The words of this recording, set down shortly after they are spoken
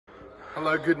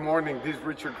Hello, good morning. This is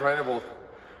Richard Granable.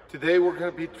 Today we're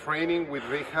going to be training with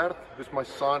Richard, who's my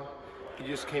son. He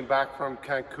just came back from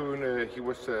Cancun. He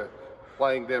was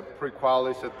playing the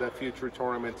pre-qualis at the future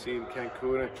tournaments in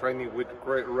Cancun and training with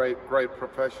great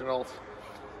professionals.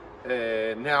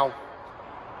 Now,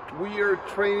 we are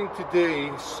training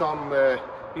today some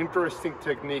interesting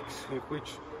techniques in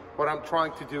which what I'm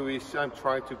trying to do is I'm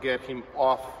trying to get him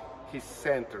off his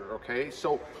center, okay?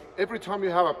 So every time you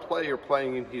have a player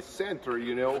playing in his center,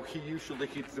 you know, he usually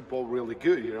hits the ball really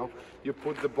good, you know? You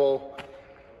put the ball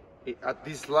at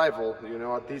this level, you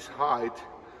know, at this height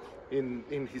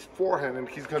in his forehand and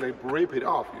he's gonna rip it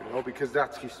off, you know, because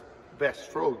that's his best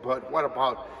stroke. But what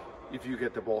about if you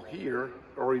get the ball here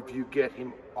or if you get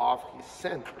him off his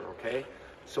center, okay?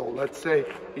 So let's say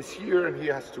he's here and he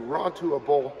has to run to a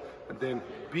ball and then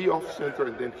be off center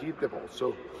and then hit the ball.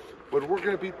 So what we're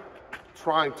gonna be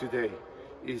trying today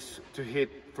is to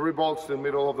hit 3 balls to the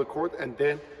middle of the court and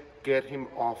then get him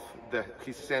off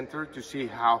his center to see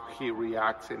how he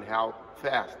reacts and how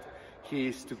fast he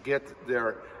is to get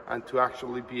there and to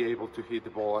actually be able to hit the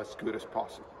ball as good as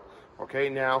possible. Okay,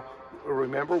 now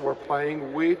remember we're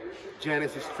playing with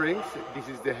Genesis strings. This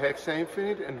is the Hexa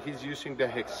Infinite and he's using the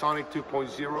Hexonic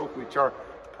 2.0, which are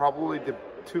probably the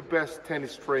 2 best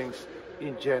tennis strings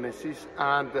in Genesis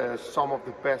and some of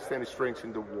the best tennis strings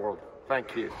in the world.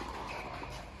 Thank you.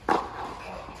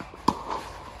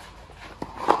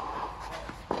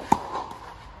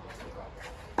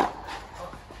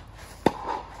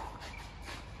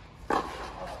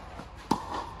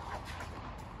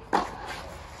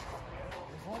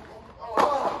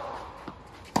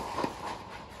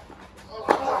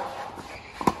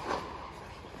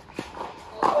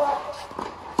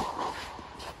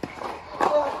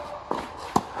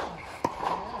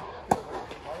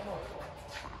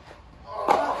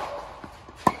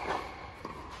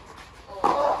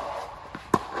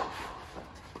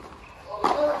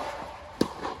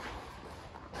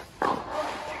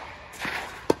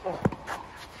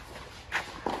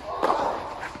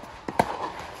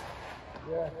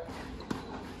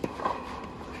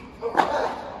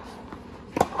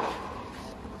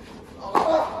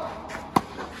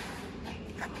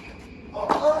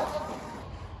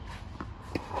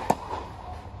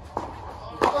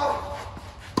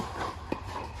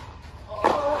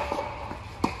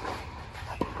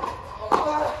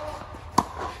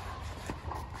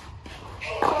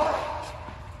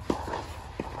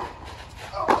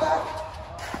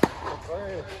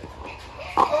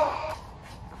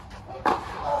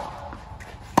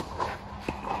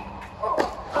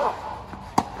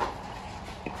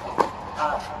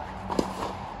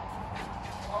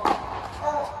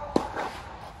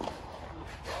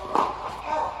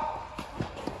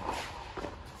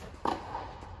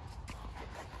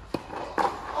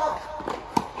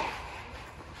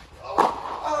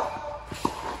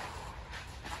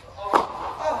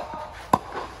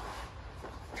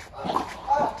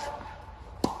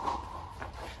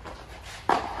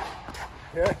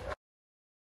 Yeah.